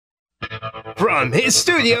from his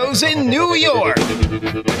studios in New York.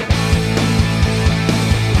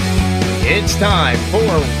 It's time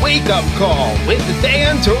for Wake Up Call with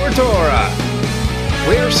Dan Tortora,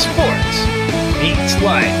 where sports meets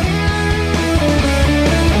life.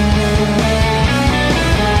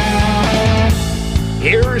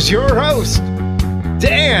 Here's your host,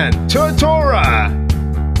 Dan Tortora.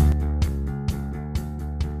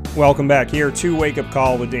 Welcome back here to Wake Up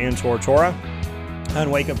Call with Dan Tortora on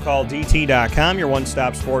wakeupcalldt.com, your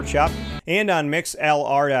one-stop sports shop, and on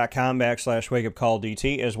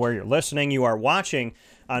mixlr.com/wakeupcalldt is where you're listening. You are watching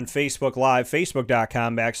on Facebook Live,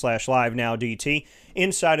 facebook.com/live-nowdt,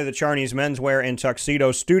 inside of the Charney's Menswear and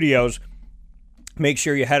Tuxedo Studios. Make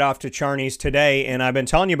sure you head off to Charney's today, and I've been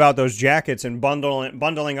telling you about those jackets and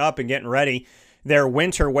bundling up and getting ready. Their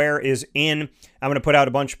winter wear is in. I'm going to put out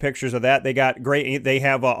a bunch of pictures of that. They got great. They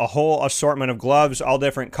have a whole assortment of gloves, all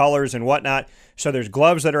different colors and whatnot. So there's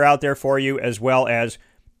gloves that are out there for you, as well as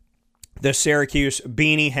the Syracuse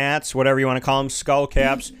beanie hats, whatever you want to call them, skull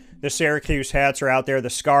caps. The Syracuse hats are out there, the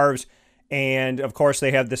scarves, and of course they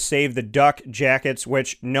have the Save the Duck jackets,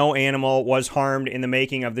 which no animal was harmed in the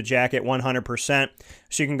making of the jacket, 100%.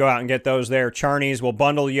 So you can go out and get those there. Charney's will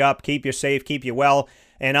bundle you up, keep you safe, keep you well,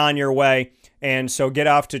 and on your way. And so get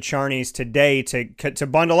off to Charney's today to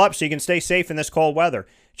bundle up so you can stay safe in this cold weather.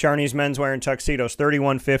 Charney's Menswear and Tuxedos,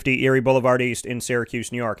 3150 Erie Boulevard East in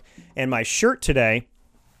Syracuse, New York. And my shirt today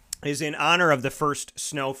is in honor of the first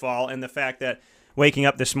snowfall and the fact that waking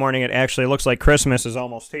up this morning, it actually looks like Christmas is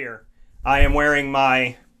almost here. I am wearing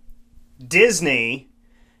my Disney.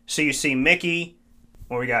 So you see Mickey.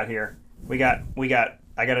 What we got here? We got.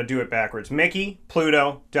 I got to do it backwards. Mickey,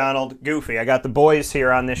 Pluto, Donald, Goofy. I got the boys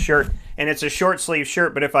here on this shirt, and it's a short sleeve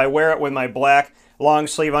shirt, but if I wear it with my black long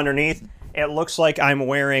sleeve underneath, it looks like I'm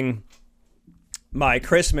wearing my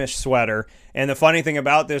Christmas sweater. And the funny thing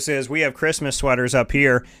about this is we have Christmas sweaters up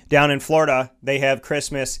here. Down in Florida, they have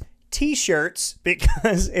Christmas t-shirts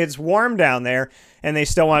because it's warm down there, and they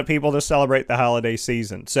still want people to celebrate the holiday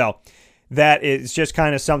season. So that is just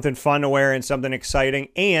kind of something fun to wear and something exciting.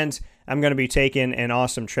 And I'm going to be taking an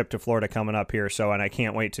awesome trip to Florida coming up here, and I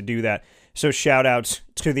can't wait to do that. So shout outs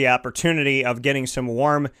to the opportunity of getting some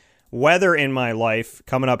warm weather in my life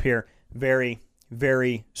coming up here very,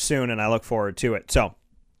 very soon, and I look forward to it. So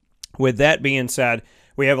with that being said,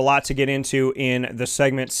 we have a lot to get into in the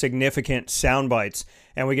segment Significant Soundbites,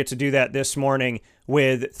 and we get to do that this morning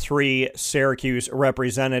with three Syracuse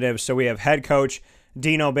representatives. So we have head coach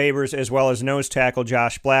Dino Babers, as well as nose tackle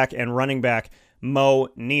Josh Black, and running back Mo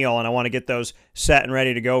Neal, and I want to get those set and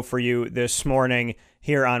ready to go for you this morning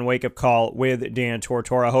here on Wake Up Call with Dan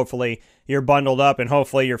Tortora. Hopefully you're bundled up and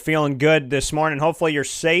hopefully you're feeling good this morning. Hopefully you're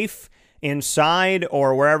safe inside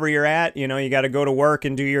or wherever you're at. You know, you got to go to work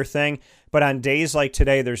and do your thing. But on days like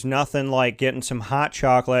today, there's nothing like getting some hot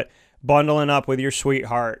chocolate, bundling up with your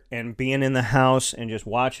sweetheart, and being in the house and just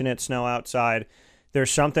watching it snow outside. There's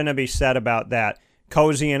something to be said about that.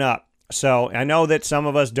 Cozying up. So I know that some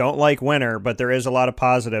of us don't like winter, but there is a lot of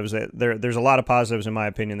positives. There's a lot of positives, in my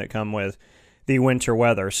opinion, that come with the winter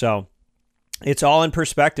weather. So it's all in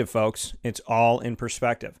perspective, folks. It's all in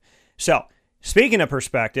perspective. So speaking of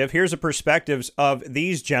perspective, here's the perspectives of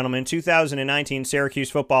these gentlemen. 2019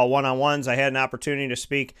 Syracuse football one-on-ones. I had an opportunity to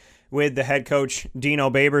speak with the head coach, Dino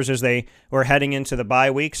Babers, as they were heading into the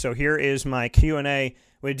bye week. So here is my Q&A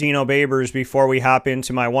with Dino Babers before we hop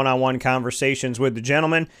into my one-on-one conversations with the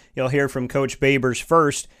gentleman. You'll hear from Coach Babers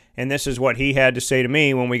first, and this is what he had to say to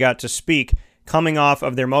me when we got to speak coming off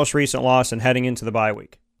of their most recent loss and heading into the bye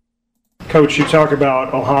week. Coach, you talk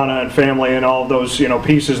about Ohana and family and all of those,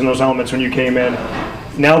 pieces and those elements when you came in.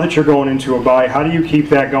 Now that you're going into a bye, how do you keep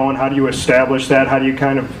that going? How do you establish that? How do you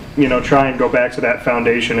kind of, try and go back to that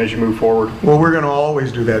foundation as you move forward? Well, we're going to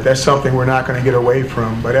always do that. That's something we're not going to get away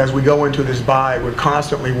from. But as we go into this bye, we're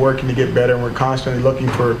constantly working to get better, and we're constantly looking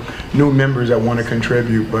for new members that want to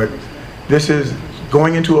contribute. But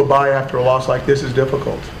going into a bye after a loss like this is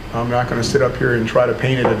difficult. I'm not going to sit up here and try to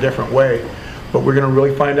paint it a different way. But we're going to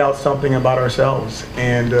really find out something about ourselves.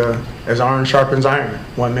 And as iron sharpens iron,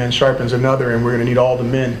 one man sharpens another, and we're going to need all the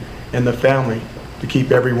men in the family to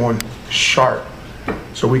keep everyone sharp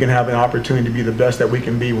so we can have an opportunity to be the best that we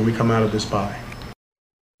can be when we come out of this bye.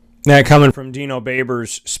 Now, coming from Dino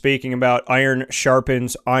Babers, speaking about iron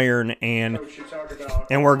sharpens iron, and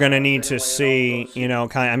we're going to need to see,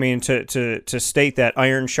 to state that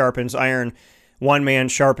iron sharpens iron, one man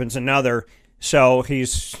sharpens another. So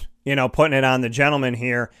he's putting it on the gentleman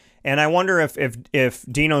here. And I wonder if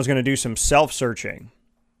Dino's going to do some self-searching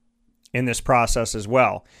in this process as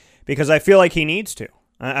well, because I feel like he needs to.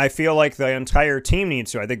 I feel like the entire team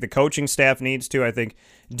needs to. I think the coaching staff needs to. I think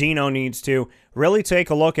Dino needs to really take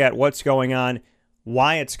a look at what's going on,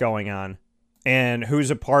 why it's going on, and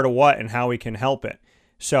who's a part of what and how we can help it.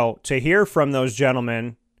 So to hear from those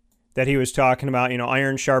gentlemen that he was talking about,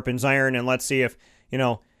 iron sharpens iron, and let's see if,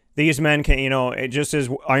 these men can, just as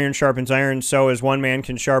iron sharpens iron, so as one man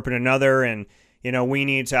can sharpen another, and, we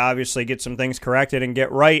need to obviously get some things corrected and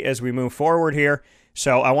get right as we move forward here.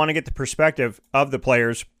 So I want to get the perspective of the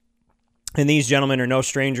players, and these gentlemen are no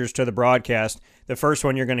strangers to the broadcast. The first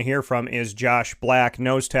one you're going to hear from is Josh Black,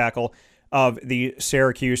 nose tackle of the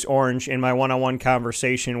Syracuse Orange, in my one-on-one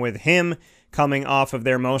conversation with him coming off of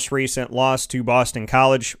their most recent loss to Boston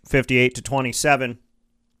College, 58-27.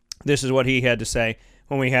 This is what he had to say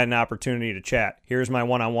when we had an opportunity to chat. Here's my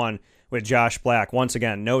one-on-one with Josh Black, once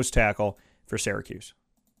again, nose tackle for Syracuse.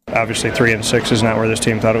 Obviously 3-6 is not where this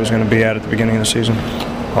team thought it was going to be at the beginning of the season.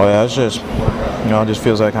 Oh yeah, it's just, it just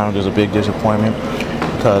feels like kind of just a big disappointment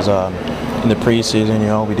because in the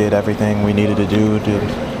preseason, we did everything we needed to do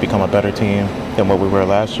to become a better team than what we were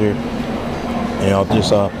last year.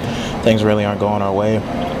 Things really aren't going our way.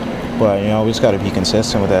 But, we just got to be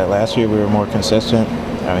consistent with that. Last year we were more consistent.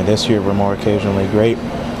 This year we're more occasionally great.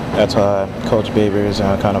 That's Coach Baber's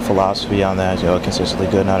kind of philosophy on that, consistently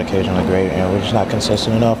good, not occasionally great. We're just not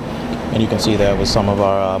consistent enough. And you can see that with some of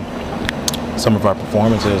our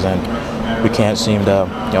performances, and we can't seem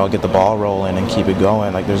to, get the ball rolling and keep it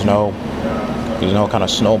going. Like there's no kind of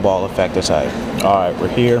snowball effect. It's like, all right, we're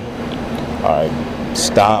here. All right,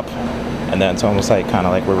 stop. And then it's almost like kind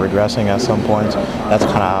of like we're regressing at some points. That's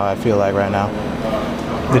kind of how I feel like right now.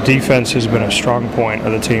 The defense has been a strong point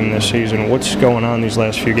of the team this season. What's going on these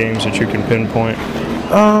last few games that you can pinpoint?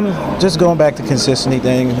 Just going back to consistency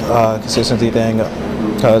thing,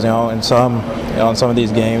 because in some of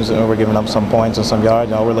these games we're giving up some points and some yards.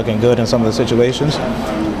 We're looking good in some of the situations,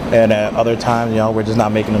 and at other times we're just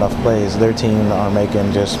not making enough plays. Their team are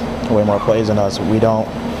making just way more plays than us.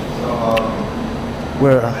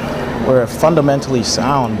 We're fundamentally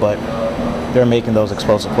sound, but they're making those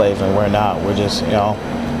explosive plays and we're not. We're just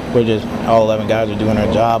all 11 guys are doing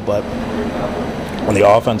their job, but on the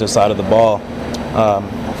offensive side of the ball,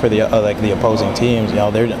 for the opposing teams,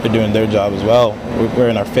 they're doing their job as well. We're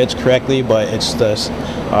in our fits correctly, but it's just,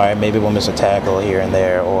 all right, maybe we'll miss a tackle here and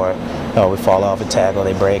there, or we fall off a tackle,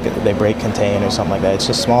 they break contain or something like that. It's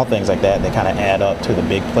just small things like that. They kind of add up to the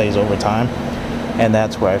big plays over time. And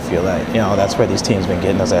that's where I feel like, that's where these teams been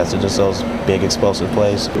getting us at, so just those big explosive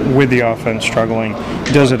plays. With the offense struggling,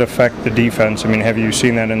 does it affect the defense? Have you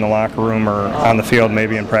seen that in the locker room or on the field,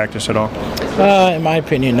 maybe in practice at all? In my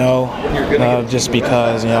opinion, no. Just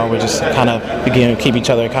because, we're just kind of beginning to keep each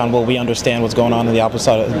other accountable. We understand what's going on the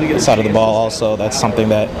opposite side of the ball also. That's something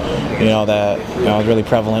that, is really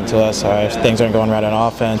prevalent to us. All right, if things aren't going right on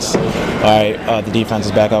offense, all right, the defense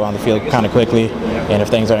is back up on the field kind of quickly. And if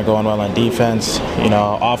things aren't going well on defense,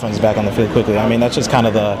 offense is back on the field quickly. That's just kind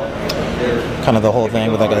of the whole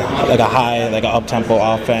thing with like an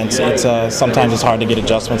up-tempo offense. It's sometimes it's hard to get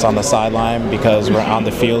adjustments on the sideline because we're on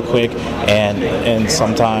the field quick, and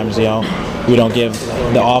sometimes we don't give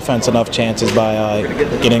the offense enough chances by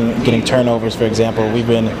getting turnovers. For example, we've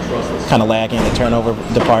been kind of lacking in the turnover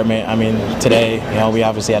department. Today we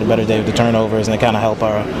obviously had a better day with the turnovers, and they kind of help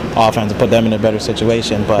our offense and put them in a better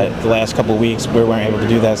situation. But the last couple of weeks we weren't able to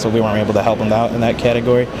do that, so we weren't able to help them out in that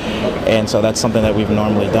category. And so that's something that we've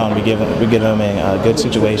normally done. We give them in good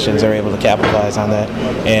situations. They're able to capitalize on that.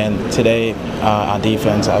 And today on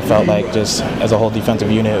defense, I felt like just as a whole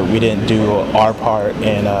defensive unit, we didn't do our part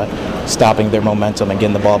in stopping their momentum and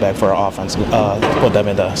getting the ball back for our offense to put them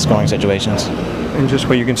into scoring situations. And just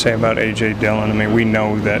what you can say about A.J. Dillon, we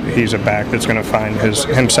know that he's a back that's going to find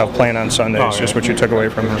himself playing on Sundays. Just what you took away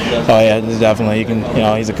from him. Oh yeah, definitely.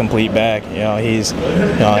 He's a complete back.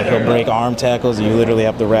 He'll break arm tackles. You literally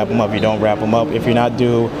have to wrap him up. You don't wrap him up if you're not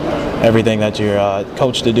do everything that you're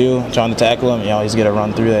coached to do, trying to tackle him. He's going to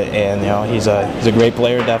run through it, and he's a great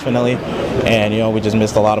player definitely. And we just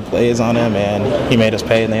missed a lot of plays on him, and he made us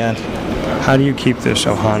pay in the end. How do you keep this,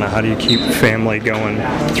 Ohana? How do you keep family going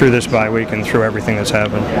through this bye week and through everything that's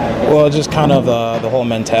happened? Well, just kind of the whole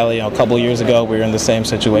mentality. A couple years ago, we were in the same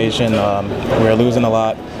situation. We were losing a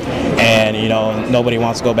lot, and nobody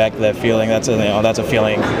wants to go back to that feeling. That's a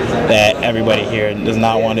feeling that everybody here does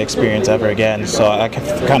not want to experience ever again. So I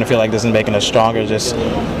kind of feel like this is making us stronger. Just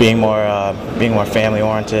being more family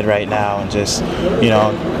oriented right now, and just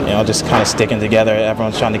just kind of sticking together.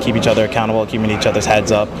 Everyone's trying to keep each other accountable, keeping each other's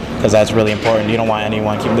heads up, because that's really important. You don't want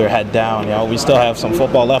anyone keeping their head down. We still have some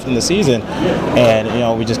football left in the season,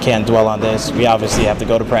 and we just can't dwell on this. We obviously have to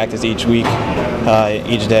go to practice each week,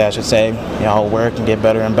 each day I should say, work and get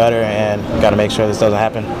better and better, and got to make sure this doesn't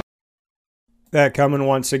happen. That coming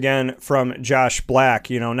once again from Josh Black,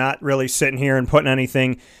 not really sitting here and putting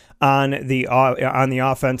anything on the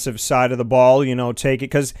offensive side of the ball, take it,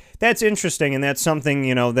 because that's interesting, and that's something,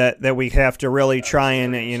 that we have to really try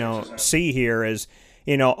and, see here is,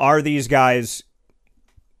 are these guys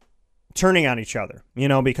turning on each other,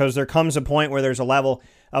 because there comes a point where there's a level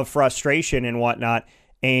of frustration and whatnot,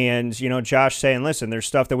 and, Josh saying, listen, there's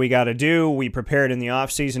stuff that we got to do. We prepared in the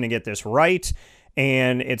offseason to get this right,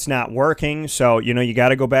 and it's not working. So, you got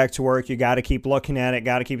to go back to work. You got to keep looking at it,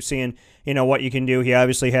 got to keep seeing, what you can do. He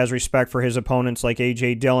obviously has respect for his opponents like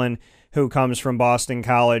A.J. Dillon, who comes from Boston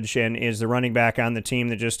College and is the running back on the team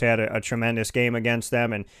that just had a tremendous game against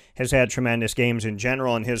them and has had tremendous games in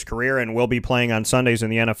general in his career and will be playing on Sundays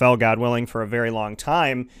in the NFL, God willing, for a very long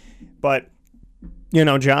time. But,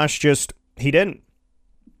 Josh he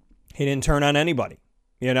didn't turn on anybody,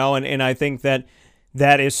 and I think that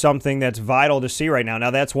is something that's vital to see right now.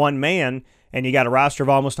 Now, that's one man, and you got a roster of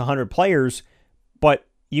almost 100 players, but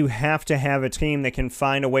you have to have a team that can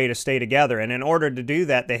find a way to stay together. And in order to do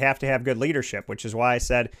that, they have to have good leadership, which is why I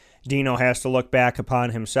said Dino has to look back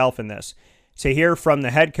upon himself in this. To hear from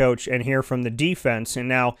the head coach and hear from the defense, and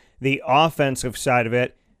now the offensive side of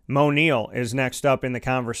it, Mo Neal is next up in the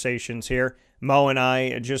conversations here. Mo and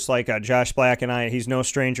I, just like Josh Black and I, he's no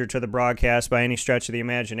stranger to the broadcast by any stretch of the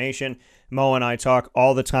imagination. Mo and I talk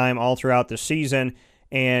all the time, all throughout the season,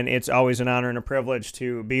 and it's always an honor and a privilege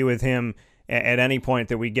to be with him at any point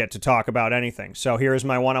that we get to talk about anything. So here's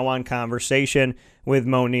my one-on-one conversation with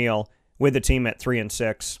Mo Neal with the team at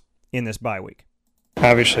 3-6 in this bye week.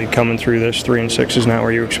 Obviously, coming through this 3-6 is not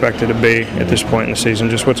where you expected to be at this point in the season.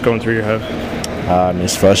 Just what's going through your head?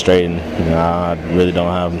 It's frustrating. I really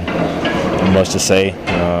don't have much to say.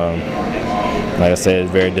 Like I said,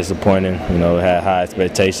 it's very disappointing. Had high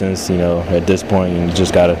expectations. At this point, you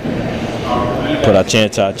just got to put our chin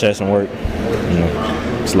to our chest and work.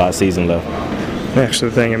 It's a lot of season left. That's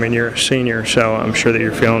the thing. You're a senior, so I'm sure that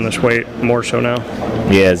you're feeling this weight more so now.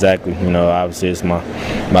 Yeah, exactly. Obviously it's my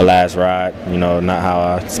last ride. Not how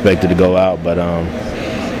I expected to go out, but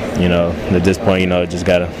at this point, just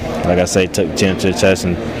gotta, like I say, tuck chin to the chest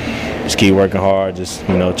and just keep working hard. Just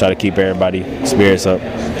try to keep everybody's spirits up.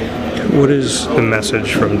 What is the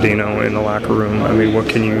message from Dino in the locker room? What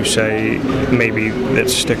can you say maybe that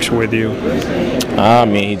sticks with you?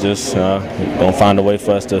 He just gonna find a way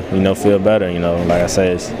for us to feel better. Like I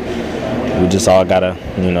said, we just all gotta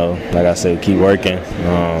like I said, keep working.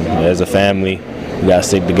 As a family, we gotta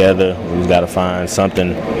stick together. We just gotta find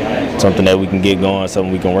something that we can get going,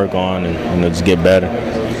 something we can work on, and just get better.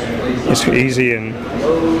 It's easy in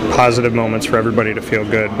positive moments for everybody to feel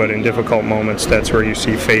good, but in difficult moments, that's where you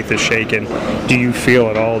see faith is shaken. Do you feel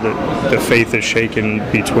at all that the faith is shaken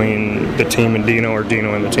between the team and Dino, or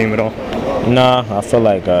Dino and the team at all? No, I feel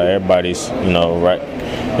like everybody's, right.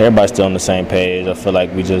 Everybody's still on the same page. I feel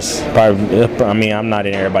like we just probably, I'm not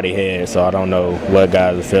in everybody's head, so I don't know what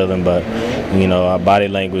guys are feeling, but, body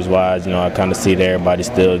language-wise, I kind of see that everybody's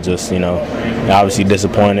still just, obviously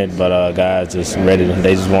disappointed, but guys just ready.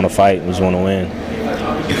 They just want to fight, just want to win.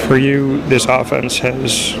 For you, this offense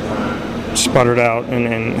has sputtered out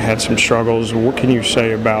and had some struggles. What can you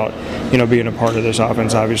say about, being a part of this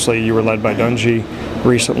offense? Obviously, you were led by Dungy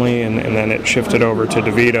recently, and then it shifted over to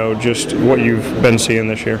DeVito. Just what you've been seeing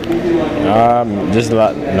this year? Just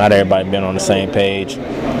not everybody been on the same page.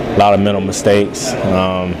 A lot of mental mistakes.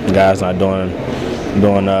 Guys not doing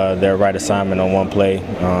their right assignment on one play.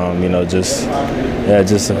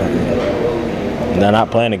 They're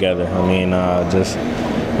not playing together. Just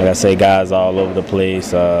like I say, guys all over the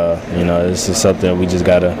place. This is something we just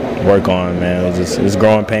gotta work on, man. It's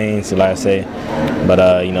growing pains, like I say. But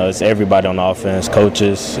it's everybody on the offense,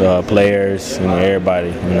 coaches, players,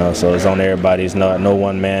 everybody. So it's on everybody. It's no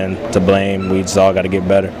one man to blame. We just all got to get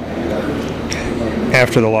better.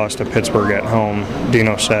 After the loss to Pittsburgh at home,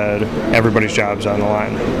 Dino said everybody's job's on the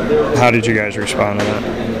line. How did you guys respond to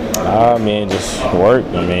that? Just work.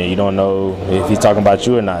 You don't know if he's talking about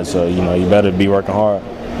you or not, so you better be working hard.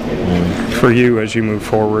 For you, as you move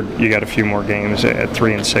forward, you got a few more games at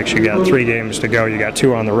 3-6. You got 3 games to go. You got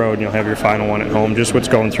 2 on the road, and you'll have your final one at home. Just what's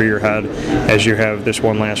going through your head as you have this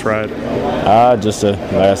one last ride?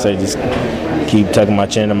 Like I say, just keep tucking my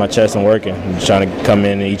chin to my chest and working. I'm just trying to come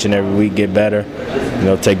in each and every week, get better.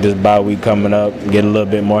 Take this bye week coming up, get a little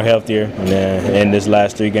bit more healthier, and then end this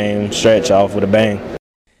last 3-game stretch off with a bang.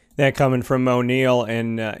 That coming from Mo Neal,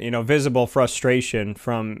 and visible frustration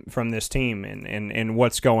from this team and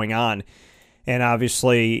what's going on, and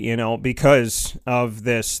obviously because of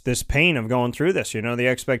this pain of going through this, the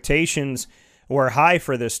expectations were high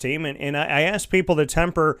for this team, and I asked people to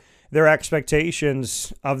temper their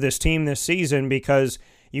expectations of this team this season because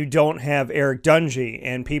you don't have Eric Dungey,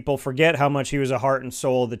 and people forget how much he was a heart and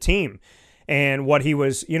soul of the team and what he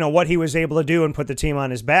was able to do and put the team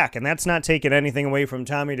on his back. And that's not taking anything away from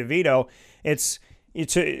Tommy DeVito. It's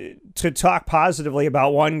to talk positively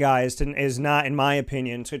about one guy is not, in my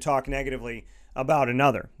opinion, to talk negatively about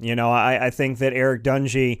another. I think that Eric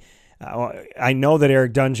Dungey, I know that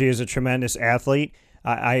Eric Dungey is a tremendous athlete.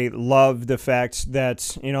 I love the fact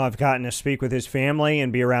that, I've gotten to speak with his family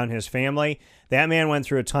and be around his family. That man went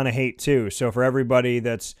through a ton of hate too. So for everybody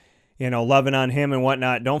that's, loving on him and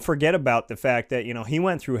whatnot, don't forget about the fact that, he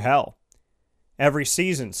went through hell. Every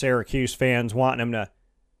season, Syracuse fans wanting him to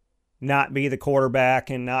not be the quarterback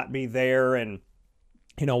and not be there, and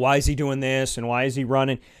why is he doing this and why is he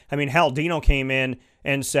running? I mean, hell, Dino came in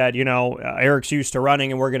and said, Eric's used to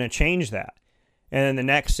running and we're going to change that. And then the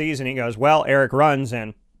next season he goes, well, Eric runs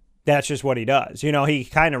and that's just what he does. He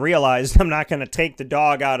kind of realized, I'm not going to take the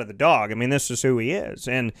dog out of the dog. I mean, this is who he is.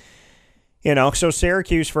 And, so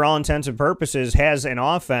Syracuse, for all intents and purposes, has an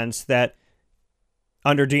offense that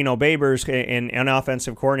under Dino Babers and an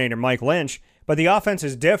offensive coordinator, Mike Lynch, but the offense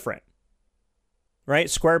is different. Right?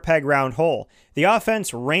 Square peg, round hole. The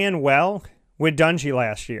offense ran well with Dungey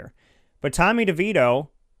last year, but Tommy DeVito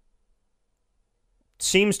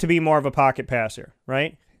seems to be more of a pocket passer,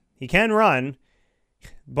 right? He can run,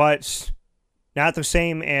 but not the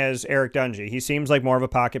same as Eric Dungey. He seems like more of a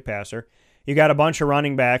pocket passer. You got a bunch of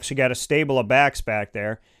running backs. You got a stable of backs back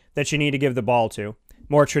there that you need to give the ball to,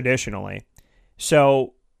 more traditionally.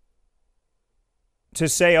 So to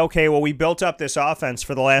say, okay, well, we built up this offense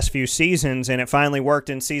for the last few seasons and it finally worked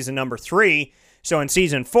in season number 3. So in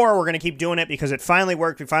season 4, we're going to keep doing it because it finally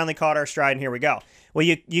worked. We finally caught our stride, and here we go. Well,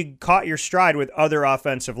 you caught your stride with other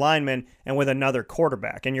offensive linemen and with another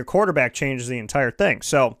quarterback, and your quarterback changes the entire thing.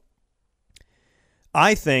 So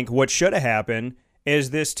I think what should have happened is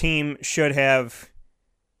this team should have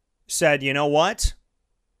said, you know what?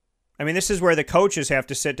 I mean, this is where the coaches have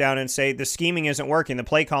to sit down and say the scheming isn't working, the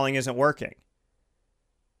play calling isn't working.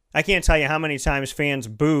 I can't tell you how many times fans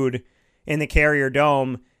booed in the Carrier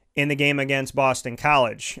Dome in the game against Boston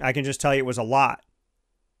College. I can just tell you it was a lot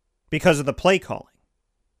because of the play calling.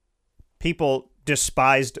 People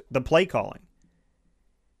despised the play calling.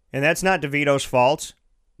 And that's not DeVito's fault.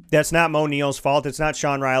 That's not Mo Neal's fault. It's not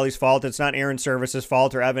Sean Riley's fault. It's not Aaron Service's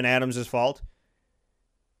fault or Evan Adams' fault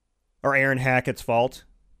or Aaron Hackett's fault.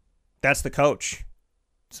 That's the coach.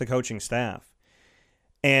 It's the coaching staff.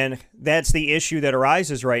 And that's the issue that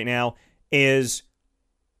arises right now is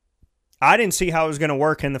I didn't see how it was going to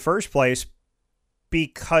work in the first place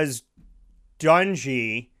because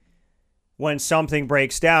Dungey, when something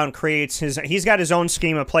breaks down, he's got his own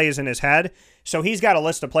scheme of plays in his head, so he's got a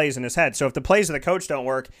list of plays in his head. So if the plays of the coach don't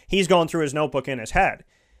work, he's going through his notebook in his head.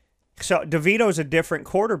 So DeVito's a different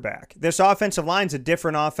quarterback. This offensive line's a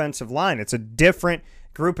different offensive line. It's a different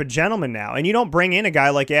group of gentlemen now. And you don't bring in a guy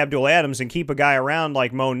like Abdul Adams and keep a guy around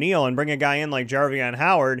like Mo Neal and bring a guy in like Jarvion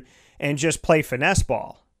Howard and just play finesse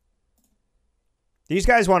ball. These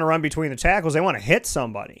guys want to run between the tackles. They want to hit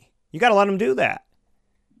somebody. You got to let them do that.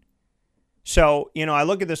 So, I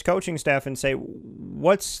look at this coaching staff and say,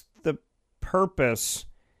 what's the purpose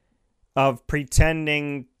of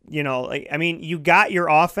pretending, you got your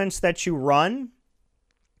offense that you run,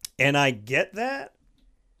 and I get that,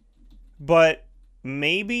 but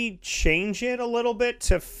maybe change it a little bit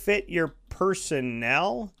to fit your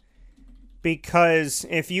personnel. Because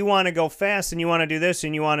if you want to go fast and you want to do this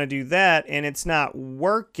and you want to do that and it's not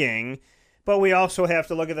working, but we also have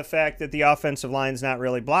to look at the fact that the offensive line's not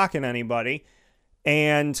really blocking anybody.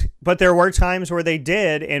 But there were times where they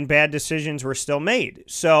did and bad decisions were still made.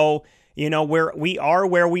 So, where we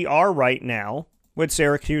are right now with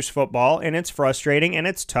Syracuse football, and it's frustrating and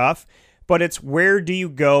it's tough, but it's where do you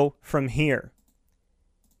go from here?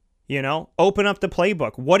 Open up the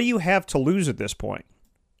playbook. What do you have to lose at this point?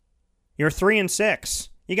 You're 3-6.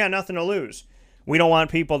 You got nothing to lose. We don't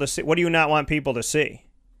want people to see. What do you not want people to see?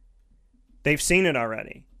 They've seen it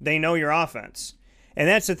already. They know your offense. And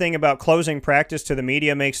that's the thing about closing practice to the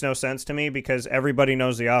media makes no sense to me because everybody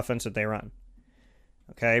knows the offense that they run.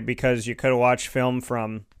 Okay? Because you could have watched film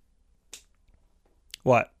from,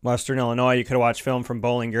 Western Illinois. You could have watched film from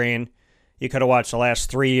Bowling Green. You could have watched the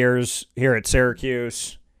last 3 years here at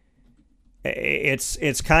Syracuse.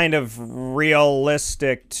 It's kind of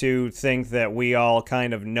realistic to think that we all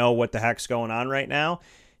kind of know what the heck's going on right now.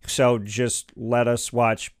 So just let us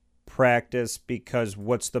watch practice because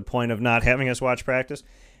what's the point of not having us watch practice?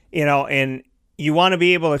 And you want to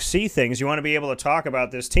be able to see things. You want to be able to talk about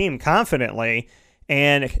this team confidently.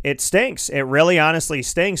 And it stinks. It really honestly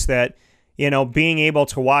stinks that, being able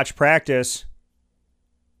to watch practice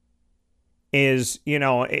is,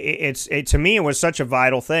 to me, it was such a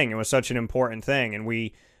vital thing. It was such an important thing. And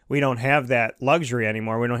we don't have that luxury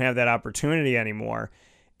anymore. We don't have that opportunity anymore.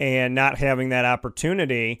 And not having that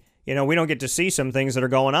opportunity, we don't get to see some things that are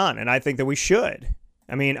going on. And I think that we should.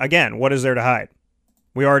 I mean, again, what is there to hide?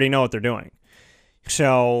 We already know what they're doing.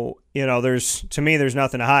 So, there's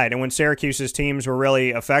nothing to hide. And when Syracuse's teams were really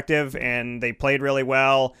effective and they played really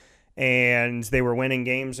well and they were winning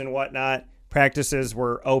games and whatnot, practices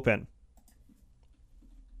were open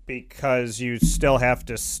because you still have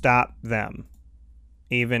to stop them.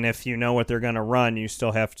 Even if you know what they're going to run, you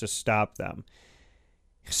still have to stop them.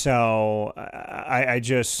 So I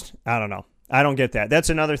don't know. I don't get that. That's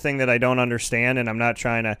another thing that I don't understand, and I'm not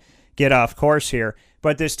trying to get off course here,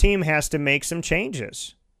 but this team has to make some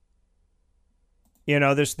changes.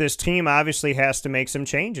 This team obviously has to make some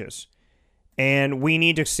changes. And we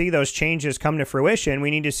need to see those changes come to fruition.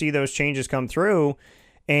 We need to see those changes come through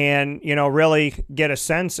and, really get a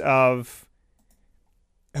sense of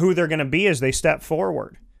who they're going to be as they step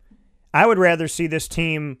forward. I would rather see this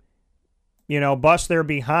team, bust their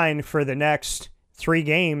behind for the next 3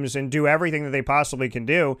 games and do everything that they possibly can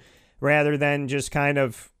do rather than just kind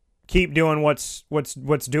of keep doing what's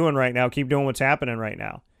doing right now, keep doing what's happening right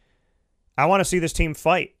now. I want to see this team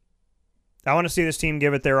fight. I want to see this team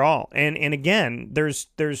give it their all. And again, there's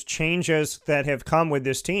changes that have come with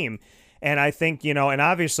this team. And I think, and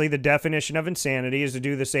obviously the definition of insanity is to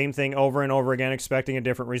do the same thing over and over again, expecting a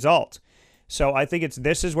different result. So I think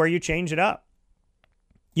this is where you change it up.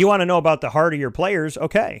 You want to know about the heart of your players?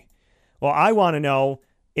 Okay. Well, I want to know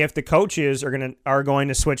if the coaches are going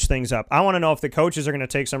to switch things up. I want to know if the coaches are going to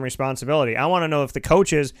take some responsibility. I want to know if the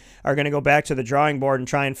coaches are going to go back to the drawing board and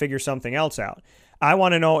try and figure something else out. I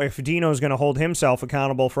want to know if Dino's going to hold himself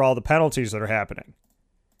accountable for all the penalties that are happening.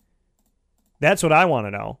 That's what I want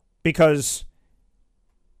to know, because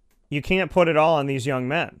you can't put it all on these young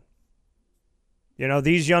men.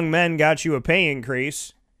 These young men got you a pay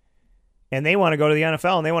increase, and they want to go to the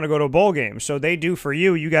NFL, and they want to go to a bowl game. So they do for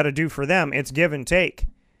you, you got to do for them. It's give and take.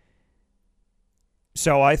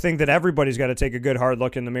 So I think that everybody's got to take a good hard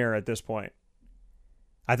look in the mirror at this point.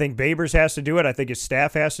 I think Babers has to do it. I think his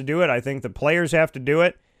staff has to do it. I think the players have to do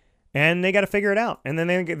it, and they got to figure it out. And then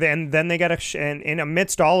they got to, and in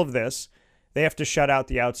amidst all of this, they have to shut out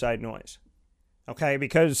the outside noise. Okay,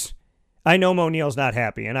 because I know Mo Neal's not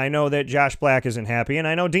happy, and I know that Josh Black isn't happy, and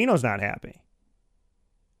I know Dino's not happy.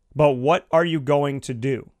 But what are you going to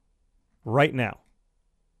do right now?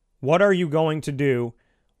 What are you going to do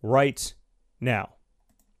right now?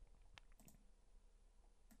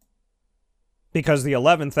 Because the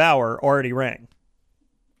 11th hour already rang.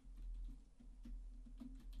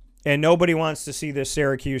 And nobody wants to see this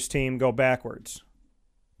Syracuse team go backwards.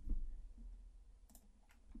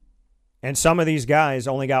 And some of these guys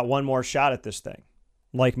only got one more shot at this thing,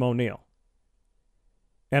 like Mo Neal.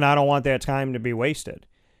 And I don't want that time to be wasted.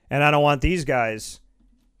 And I don't want these guys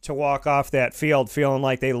to walk off that field feeling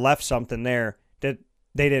like they left something there that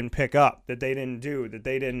they didn't pick up, that they didn't do, that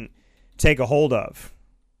they didn't take a hold of.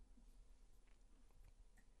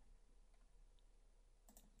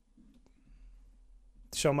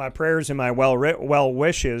 So my prayers and my well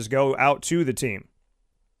wishes go out to the team.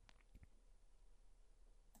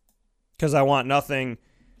 Because I want nothing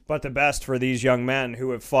but the best for these young men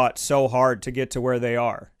who have fought so hard to get to where they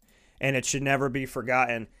are. And it should never be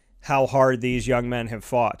forgotten how hard these young men have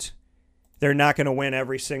fought. They're not going to win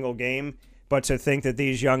every single game, but to think that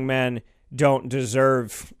these young men don't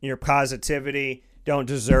deserve your positivity, don't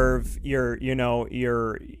deserve your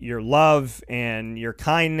love and your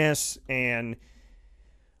kindness and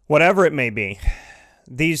whatever it may be.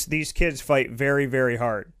 These kids fight very, very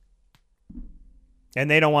hard. And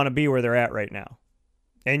they don't want to be where they're at right now.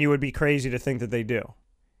 And you would be crazy to think that they do.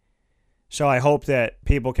 So I hope that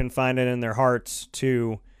people can find it in their hearts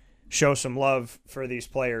to show some love for these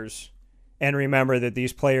players and remember that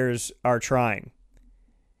these players are trying.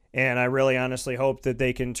 And I really honestly hope that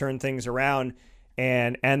they can turn things around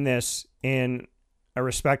and end this in a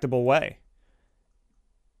respectable way.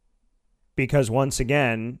 Because once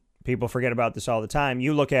again, people forget about this all the time.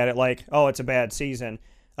 You look at it like, oh, it's a bad season,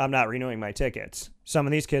 I'm not renewing my tickets. Some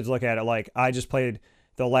of these kids look at it like, I just played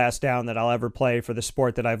the last down that I'll ever play for the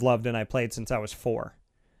sport that I've loved and I played since I was 4,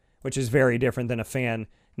 which is very different than a fan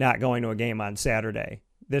not going to a game on Saturday.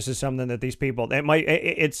 This is something that these people,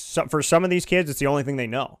 it's for some of these kids, it's the only thing they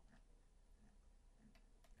know.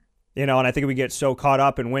 And I think we get so caught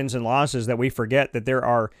up in wins and losses that we forget that there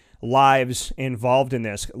are lives involved in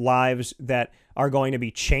this, lives that are going to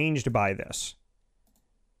be changed by this,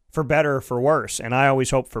 for better or for worse. And I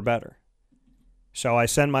always hope for better. So I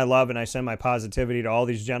send my love and I send my positivity to all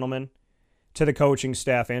these gentlemen, to the coaching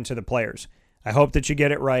staff, and to the players. I hope that you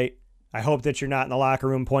get it right. I hope that you're not in the locker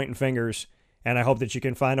room pointing fingers, and I hope that you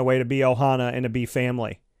can find a way to be Ohana and to be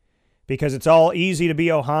family. Because it's all easy to be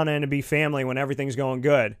Ohana and to be family when everything's going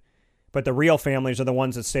good, but the real families are the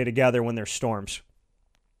ones that stay together when there's storms.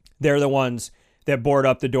 They're the ones that board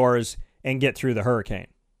up the doors and get through the hurricane.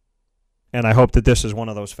 And I hope that this is one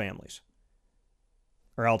of those families.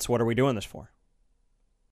 Or else, what are we doing this for?